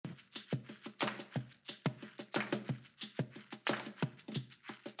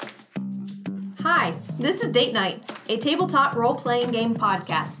Hi, this is Date Night, a tabletop role-playing game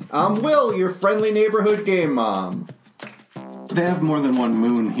podcast. I'm Will, your friendly neighborhood game mom. They have more than one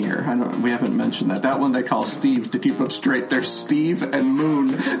Moon here. We haven't mentioned that. That one they call Steve to keep them straight. There's Steve and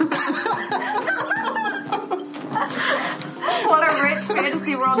Moon. What a rich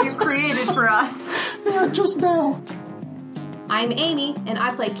fantasy world you've created for us. Yeah, just now. I'm Amy, and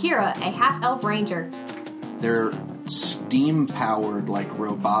I play Kira, a half-elf ranger. They're steam-powered, like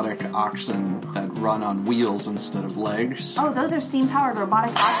robotic oxen that run on wheels instead of legs. Oh, those are steam-powered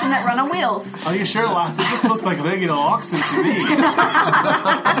robotic oxen that run on wheels. Are you sure, lass? It just looks like regular oxen to me.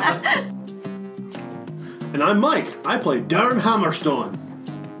 And I'm Mike. I play Darren Hammerstone.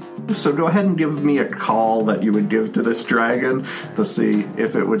 So go ahead and give me a call that you would give to this dragon to see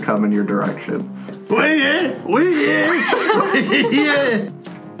if it would come in your direction.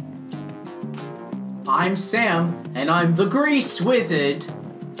 I'm Sam, and I'm the Grease Wizard.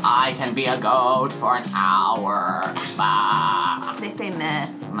 I can be a goat for an hour. Bah. They say meh.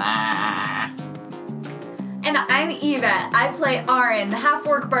 Bah. And I'm Yvette. I play Arin, the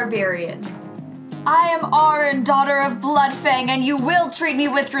half-orc barbarian. I am Arin, daughter of Bloodfang, and you will treat me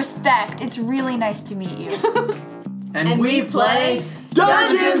with respect. It's really nice to meet you. And we play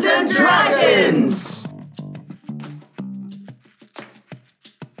Dungeons and Dragons!